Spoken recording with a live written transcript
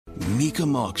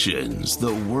Mecum Auctions,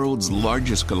 the world's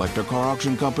largest collector car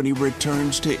auction company,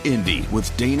 returns to Indy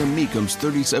with Dana Mecum's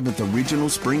 37th Original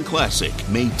Spring Classic,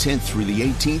 May 10th through the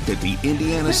 18th at the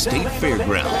Indiana State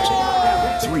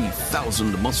Fairgrounds.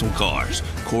 3,000 muscle cars,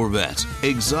 Corvettes,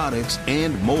 exotics,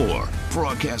 and more.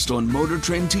 Broadcast on Motor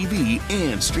Trend TV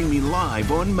and streaming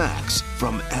live on Max.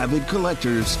 From avid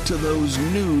collectors to those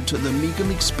new to the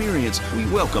Mecum experience, we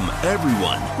welcome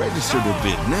everyone. Register to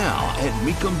bid now at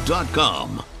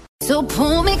Mecum.com. So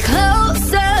pull me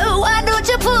closer, why don't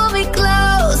you pull me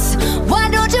close? Why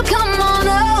don't you come on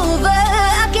over?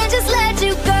 I can't just let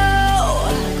you go.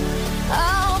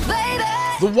 Oh, baby.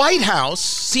 The White House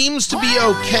seems to be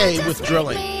okay with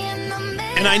drilling.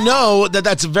 And I know that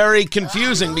that's very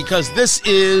confusing because this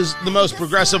is the most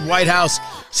progressive White House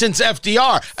since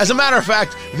FDR. As a matter of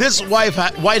fact, this White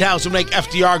House would make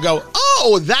FDR go,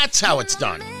 oh, that's how it's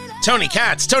done. Tony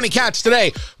Katz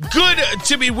today. Good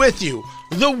to be with you.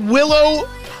 The Willow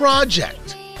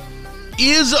Project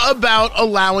is about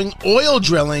allowing oil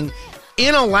drilling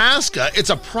in Alaska. It's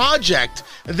a project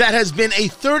that has been a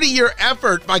 30-year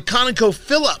effort by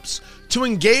ConocoPhillips to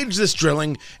engage this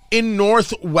drilling in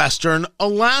northwestern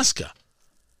Alaska.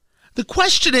 The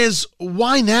question is,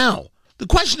 why now? The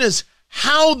question is,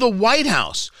 how the White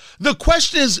House? The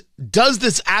question is, does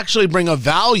this actually bring a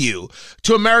value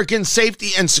to American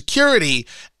safety and security?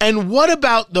 And what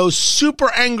about those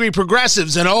super angry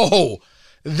progressives? And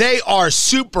they are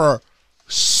super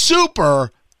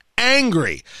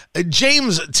angry.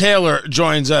 James Taylor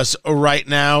joins us right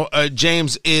now.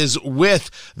 James is with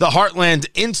the Heartland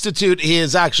Institute. He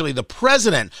is actually the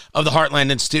president of the Heartland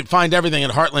Institute. Find everything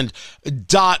at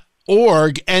heartland.org.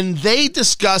 And they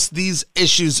discuss these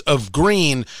issues of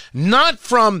green, not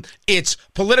from its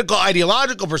political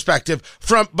ideological perspective,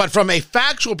 but from a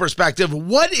factual perspective.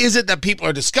 What is it that people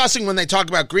are discussing when they talk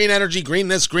about green energy, green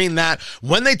this, green that,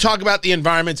 when they talk about the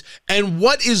environment, and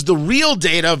what is the real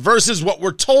data versus what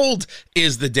we're told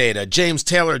is the data? James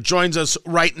Taylor joins us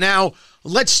right now.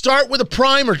 Let's start with a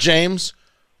primer, James.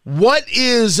 What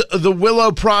is the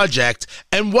Willow Project,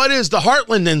 and what is the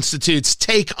Heartland Institute's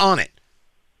take on it?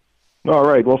 All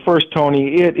right. Well, first,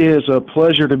 Tony, it is a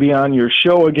pleasure to be on your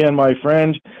show again, my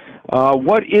friend.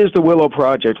 What is the Willow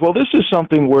Project? Well, this is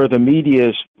something where the media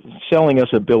is selling us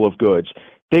a bill of goods.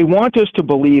 They want us to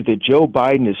believe that Joe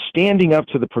Biden is standing up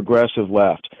to the progressive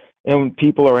left. And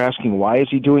people are asking, why is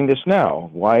he doing this now?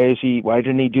 Why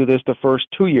didn't he do this the first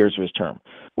 2 years of his term?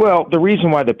 Well, the reason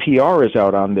why the PR is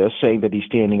out on this, saying that he's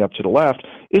standing up to the left,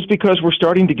 is because we're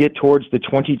starting to get towards the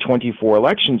 2024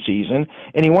 election season,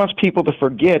 and he wants people to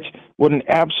forget what an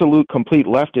absolute, complete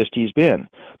leftist he's been.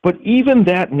 But even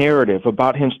that narrative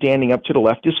about him standing up to the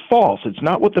left is false. It's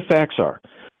not what the facts are.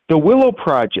 The Willow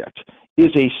Project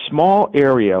is a small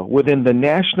area within the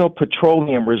National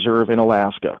Petroleum Reserve in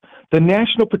Alaska. The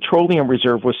National Petroleum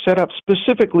Reserve was set up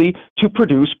specifically to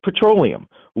produce petroleum.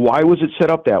 Why was it set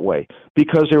up that way?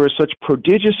 Because there are such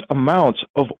prodigious amounts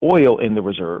of oil in the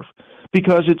reserve.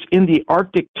 Because it's in the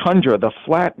Arctic tundra, the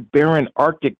flat, barren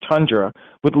Arctic tundra,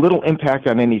 with little impact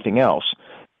on anything else.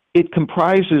 It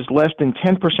comprises less than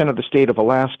 10% of the state of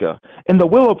Alaska, and the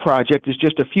Willow Project is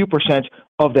just a few percent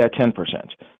of that 10%.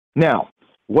 Now,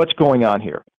 what's going on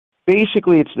here?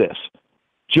 Basically, it's this.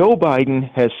 Joe Biden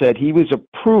has said he was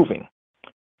approving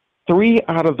 3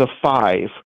 out of the 5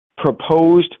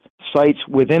 proposed sites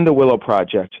within the Willow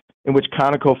Project in which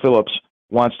ConocoPhillips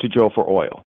wants to drill for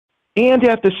oil. And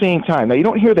at the same time, now you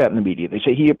don't hear that in the media. They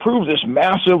say he approved this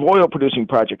massive oil-producing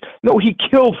project. No, he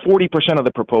killed 40% of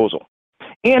the proposal.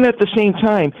 And at the same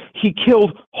time, he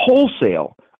killed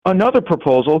wholesale another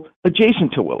proposal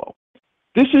adjacent to Willow.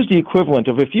 This is the equivalent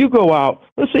of if you go out,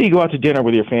 let's say you go out to dinner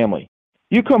with your family.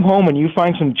 You come home and you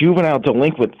find some juvenile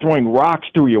delinquent throwing rocks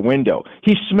through your window.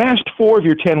 He smashed 4 of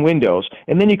your 10 windows,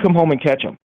 and then you come home and catch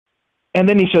him. And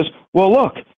then he says, well,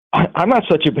 look, I'm not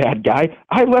such a bad guy.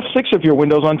 I left 6 of your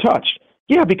windows untouched.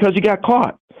 Yeah, because he got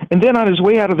caught. And then on his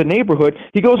way out of the neighborhood,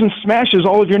 he goes and smashes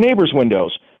all of your neighbors'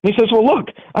 windows. And he says, well, look,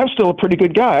 I'm still a pretty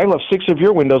good guy. I left 6 of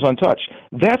your windows untouched.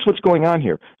 That's what's going on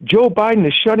here. Joe Biden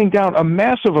is shutting down a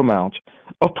massive amount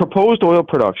of proposed oil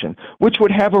production, which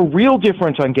would have a real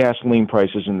difference on gasoline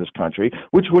prices in this country,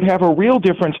 which would have a real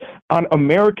difference on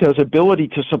America's ability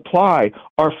to supply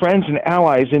our friends and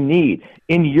allies in need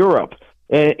in Europe,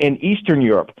 in Eastern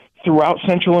Europe, throughout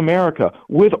Central America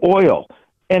with oil.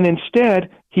 And instead,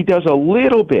 he does a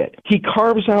little bit. He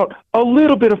carves out a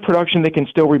little bit of production that can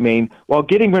still remain while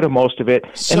getting rid of most of it.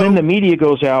 And then the media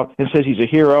goes out and says he's a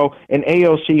hero, and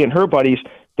AOC and her buddies,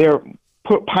 they're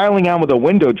piling on with a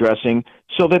window dressing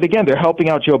so that, again, they're helping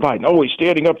out Joe Biden. Oh, he's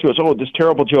standing up to us. Oh, this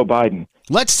terrible Joe Biden.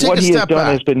 Let's take what a he has step done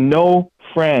back. has been no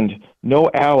friend, no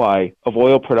ally of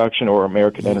oil production or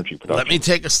American energy production. Let me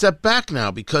take a step back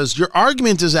now, because your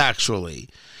argument is actually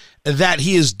that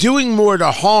he is doing more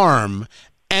to harm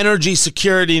energy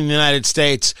security in the United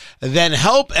States than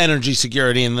help energy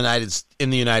security in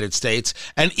the United States.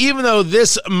 And even though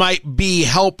this might be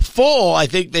helpful, I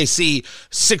think they see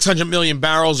 600 million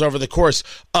barrels over the course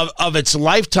of its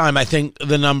lifetime, I think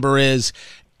the number is.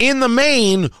 In the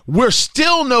main, we're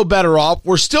still no better off.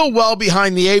 We're still well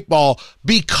behind the eight ball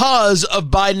because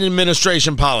of Biden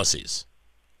administration policies.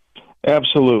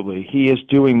 Absolutely. He is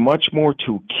doing much more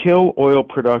to kill oil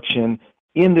production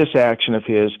in this action of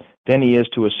his than he is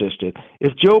to assist it.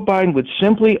 If Joe Biden would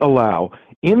simply allow,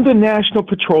 in the National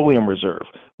Petroleum Reserve,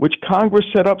 which Congress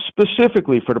set up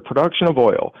specifically for the production of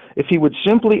oil, if he would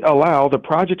simply allow the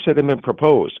projects that have been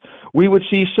proposed, we would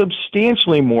see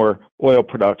substantially more oil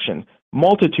production,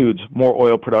 multitudes more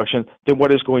oil production than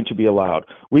what is going to be allowed.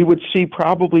 We would see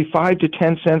probably 5 to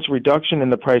 10 cents reduction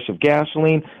in the price of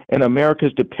gasoline, and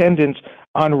America's dependence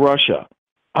on Russia,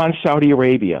 on Saudi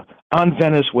Arabia, on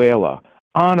Venezuela,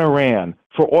 on Iran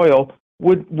for oil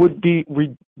would be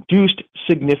reduced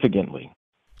significantly.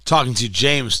 Talking to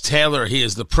James Taylor. He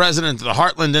is the president of the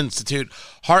Heartland Institute,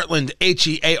 Heartland,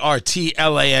 Heartland,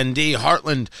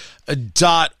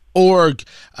 Heartland.org.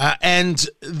 And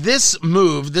this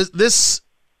move, this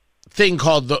thing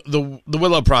called the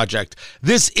Willow Project,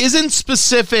 this isn't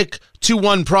specific to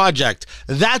one project.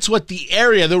 That's what the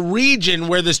area, the region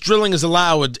where this drilling is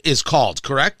allowed is called,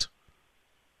 correct?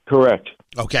 Correct.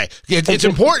 Okay. It's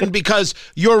important because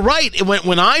you're right.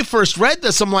 When I first read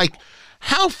this, I'm like,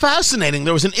 how fascinating.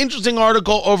 There was an interesting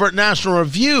article over at National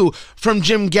Review from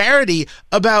Jim Garrity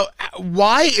about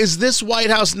why is this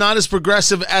White House not as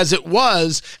progressive as it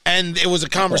was, and it was a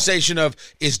conversation of,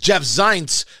 is Jeff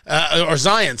Zients,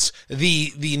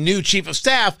 the new chief of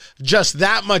staff, just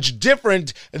that much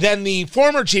different than the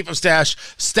former chief of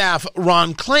staff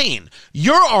Ron Klain?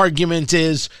 Your argument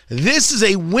is this is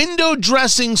a window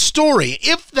dressing story.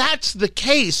 If that's the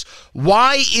case,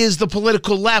 why is the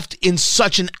political left in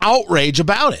such an outrage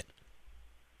about it?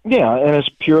 Yeah, and it's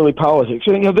purely politics.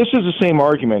 So, this is the same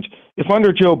argument. If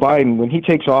under Joe Biden, when he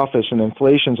takes office and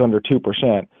inflation's under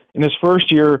 2%, in his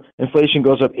first year, inflation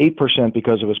goes up 8%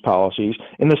 because of his policies.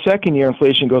 In the second year,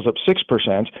 inflation goes up 6%.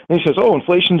 And he says,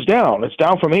 inflation's down. It's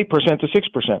down from 8% to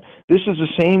 6%. This is the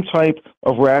same type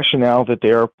of rationale that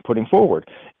they're putting forward.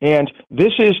 And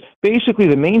this is basically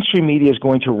the mainstream media is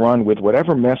going to run with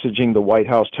whatever messaging the White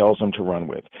House tells them to run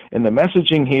with. And the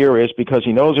messaging here is, because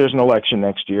he knows there's an election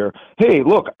next year, hey,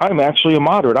 look, I'm actually a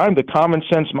moderate. I'm the common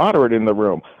sense moderate in the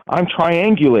room. I'm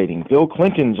triangulating Bill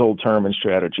Clinton's old term and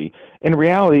strategy. In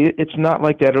reality, it's not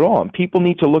like that at all. And people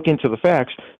need to look into the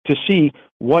facts to see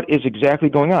what is exactly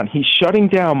going on. He's shutting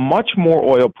down much more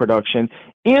oil production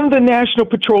in the National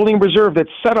Petroleum Reserve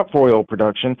that's set up for oil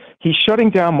production. He's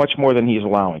shutting down much more than he's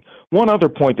allowing. One other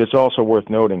point that's also worth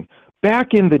noting,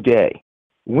 back in the day,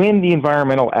 when the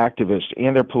environmental activists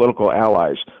and their political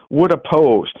allies would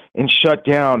oppose and shut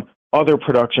down other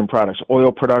production products,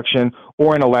 oil production,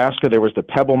 or in Alaska, there was the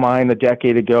Pebble mine a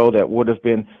decade ago that would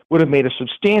have made a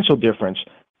substantial difference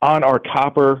on our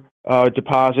copper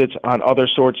deposits, on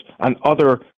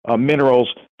other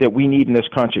minerals that we need in this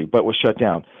country, but was shut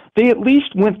down. They at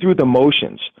least went through the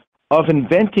motions of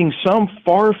inventing some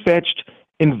far-fetched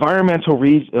environmental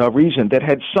reason that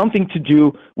had something to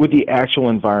do with the actual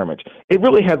environment. It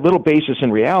really had little basis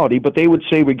in reality, but they would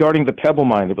say regarding the Pebble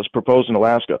mine that was proposed in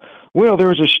Alaska, well,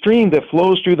 there is a stream that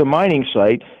flows through the mining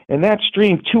site, and that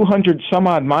stream 200 some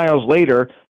odd miles later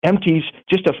empties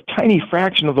just a tiny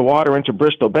fraction of the water into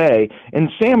Bristol Bay, and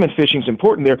salmon fishing is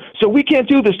important there, so we can't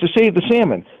do this to save the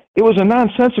salmon. It was a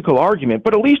nonsensical argument,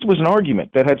 but at least it was an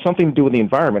argument that had something to do with the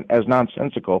environment, as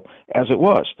nonsensical as it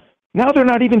was. Now they're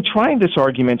not even trying this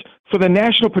argument for the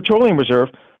National Petroleum Reserve.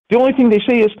 The only thing they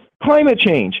say is climate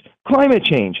change,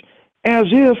 as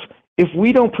if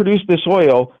we don't produce this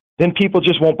oil, then people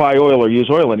just won't buy oil or use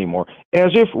oil anymore.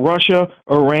 As if Russia,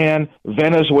 Iran,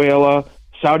 Venezuela,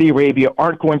 Saudi Arabia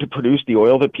aren't going to produce the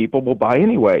oil that people will buy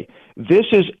anyway. This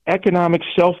is economic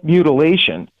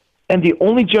self-mutilation, and the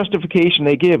only justification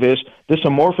they give is this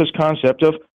amorphous concept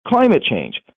of climate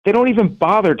change. They don't even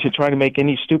bother to try to make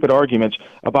any stupid arguments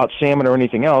about salmon or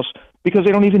anything else because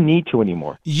they don't even need to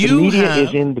anymore. The media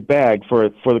is in the bag for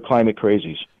the climate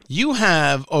crazies. You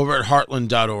have over at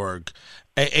heartland.org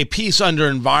a piece under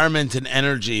Environment and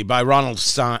Energy by Ronald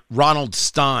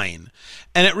Stein.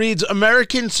 And it reads,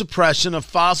 American suppression of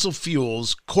fossil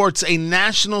fuels courts a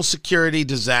national security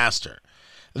disaster.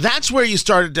 That's where you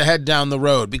started to head down the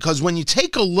road, because when you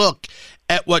take a look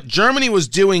at what Germany was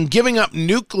doing, giving up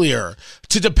nuclear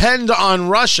to depend on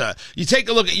Russia. You take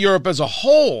a look at Europe as a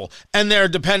whole and their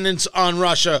dependence on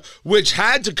Russia, which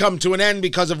had to come to an end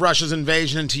because of Russia's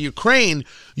invasion into Ukraine,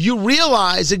 you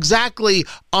realize exactly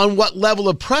on what level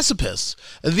of precipice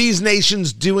these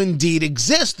nations do indeed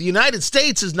exist. The United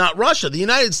States is not Russia. The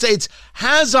United States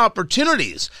has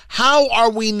opportunities. How are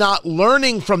we not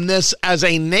learning from this as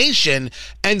a nation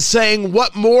and saying,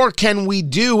 what more can we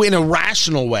do in a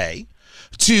rational way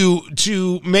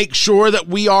to make sure that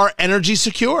we are energy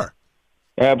secure?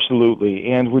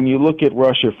 Absolutely. And when you look at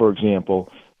Russia, for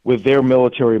example, with their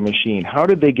military machine, how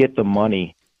did they get the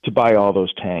money to buy all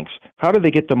those tanks? How did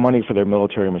they get the money for their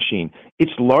military machine?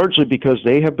 It's largely because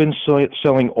they have been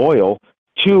selling oil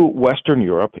to Western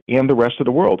Europe and the rest of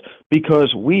the world,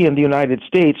 because we in the United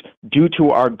States, due to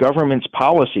our government's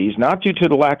policies, not due to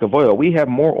the lack of oil, we have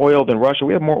more oil than Russia,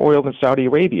 we have more oil than Saudi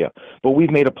Arabia, but we've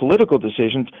made a political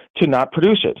decision to not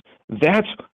produce it. That's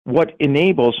what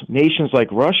enables nations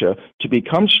like Russia to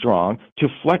become strong, to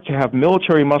have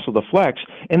military muscle to flex,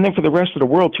 and then for the rest of the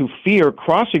world to fear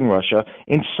crossing Russia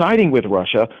and siding with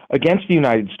Russia against the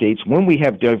United States when we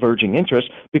have diverging interests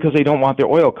because they don't want their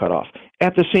oil cut off.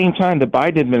 At the same time, the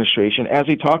Biden administration, as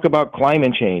they talk about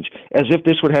climate change, as if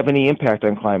this would have any impact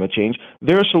on climate change,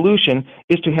 their solution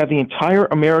is to have the entire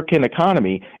American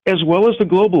economy, as well as the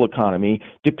global economy,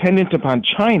 dependent upon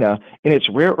China and its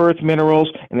rare earth minerals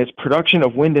and its production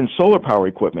of wind and solar power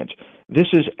equipment.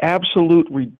 This is absolute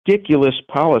ridiculous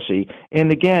policy.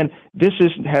 And again, this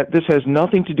has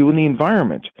nothing to do with the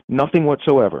environment, nothing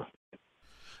whatsoever.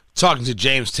 Talking to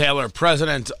James Taylor,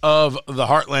 president of the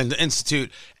Heartland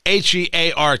Institute,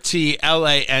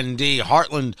 HEARTLAND,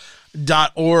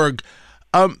 heartland.org.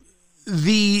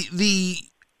 The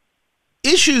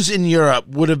issues in Europe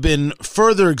would have been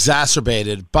further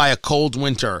exacerbated by a cold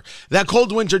winter. That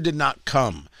cold winter did not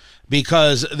come,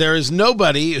 because there is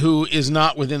nobody who is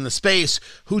not within the space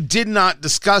who did not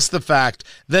discuss the fact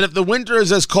that if the winter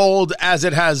is as cold as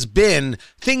it has been,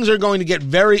 things are going to get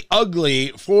very ugly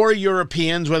for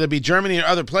Europeans, whether it be Germany or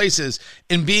other places,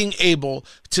 in being able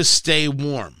to stay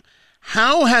warm.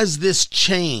 How has this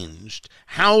changed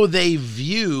how they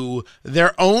view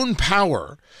their own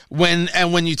power when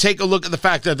you take a look at the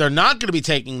fact that they're not going to be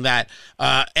taking that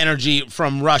energy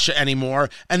from Russia anymore,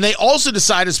 and they also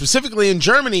decided specifically in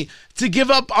Germany to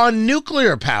give up on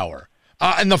nuclear power?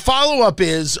 And the follow-up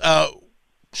is,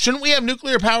 shouldn't we have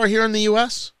nuclear power here in the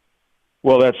U.S.?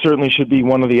 Well, that certainly should be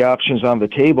one of the options on the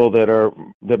table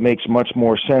that makes much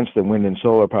more sense than wind and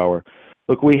solar power.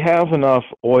 Look, we have enough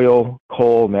oil,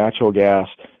 coal, natural gas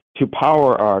to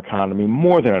power our economy,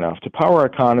 more than enough to power our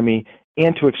economy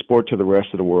and to export to the rest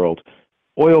of the world.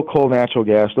 Oil, coal, natural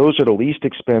gas, those are the least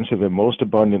expensive and most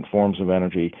abundant forms of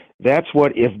energy. That's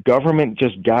what, if government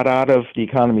just got out of the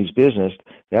economy's business,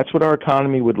 that's what our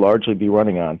economy would largely be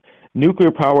running on.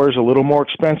 Nuclear power is a little more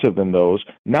expensive than those,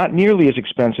 not nearly as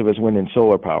expensive as wind and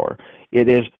solar power. It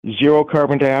is zero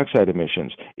carbon dioxide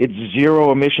emissions. It's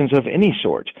zero emissions of any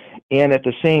sort. And at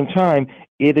the same time,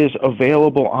 it is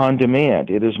available on demand.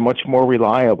 It is much more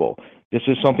reliable. This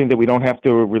is something that we don't have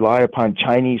to rely upon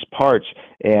Chinese parts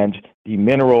and the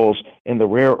minerals and the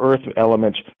rare earth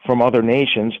elements from other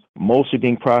nations, mostly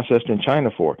being processed in China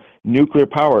for. Nuclear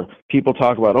power, people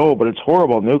talk about, oh, but it's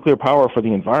horrible, nuclear power for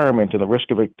the environment and the risk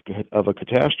of a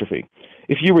catastrophe.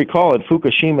 If you recall, in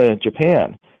Fukushima,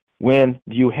 Japan, when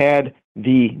you had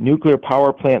the nuclear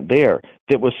power plant there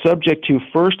that was subject to,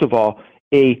 first of all,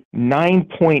 a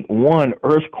 9.1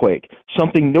 earthquake,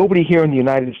 something nobody here in the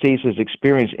United States has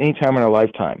experienced any time in our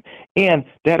lifetime. And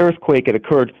that earthquake had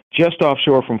occurred just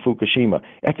offshore from Fukushima.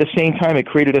 At the same time, it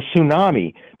created a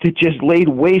tsunami that just laid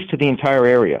waste to the entire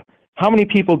area. How many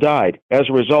people died as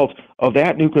a result of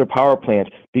that nuclear power plant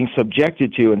being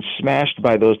subjected to and smashed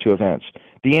by those two events?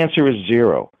 The answer is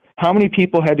zero. How many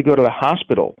people had to go to the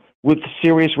hospital with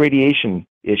serious radiation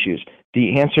issues?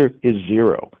 The answer is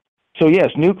zero. So yes,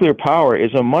 nuclear power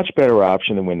is a much better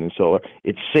option than wind and solar.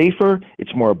 It's safer,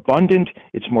 it's more abundant,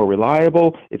 it's more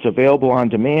reliable, it's available on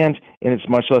demand, and it's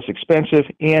much less expensive,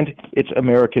 and it's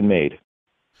American-made.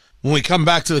 When we come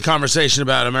back to the conversation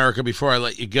about America before I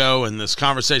let you go, and this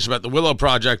conversation about the Willow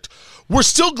Project, we're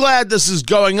still glad this is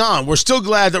going on. We're still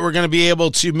glad that we're going to be able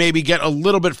to maybe get a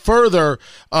little bit further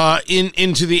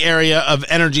into the area of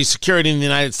energy security in the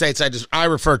United States. I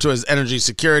refer to it as energy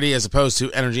security as opposed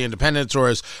to energy independence, or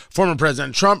as former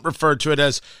President Trump referred to it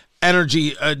as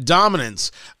energy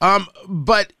dominance.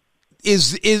 But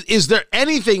is there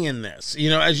anything in this,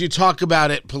 as you talk about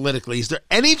it politically, is there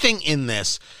anything in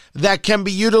this that can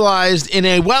be utilized in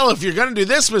a, well, if you're going to do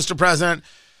this, Mr. President,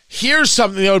 here's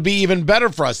something that would be even better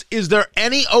for us. Is there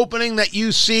any opening that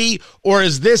you see, or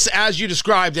is this, as you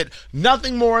described it,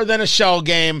 nothing more than a shell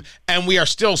game, and we are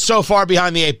still so far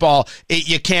behind the 8 ball,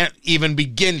 you can't even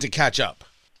begin to catch up?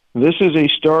 This is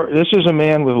a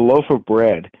man with a loaf of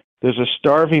bread. There's a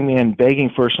starving man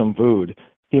begging for some food.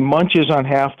 He munches on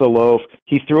half the loaf.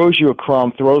 He throws you a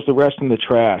crumb, throws the rest in the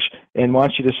trash, and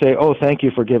wants you to say, oh, thank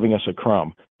you for giving us a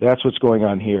crumb. That's what's going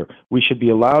on here. We should be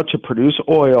allowed to produce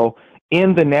oil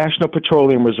in the National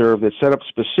Petroleum Reserve that's set up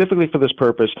specifically for this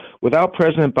purpose without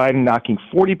President Biden knocking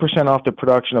 40% off the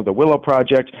production of the Willow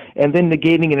project and then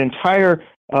negating an entire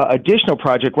additional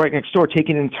project right next door,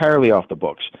 taking it entirely off the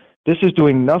books. This is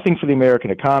doing nothing for the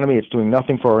American economy. It's doing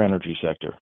nothing for our energy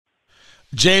sector.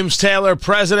 James Taylor,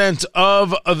 president of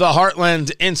the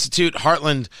Heartland Institute,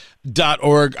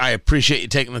 heartland.org. I appreciate you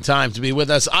taking the time to be with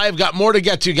us. I've got more to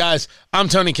get to, guys. I'm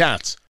Tony Katz.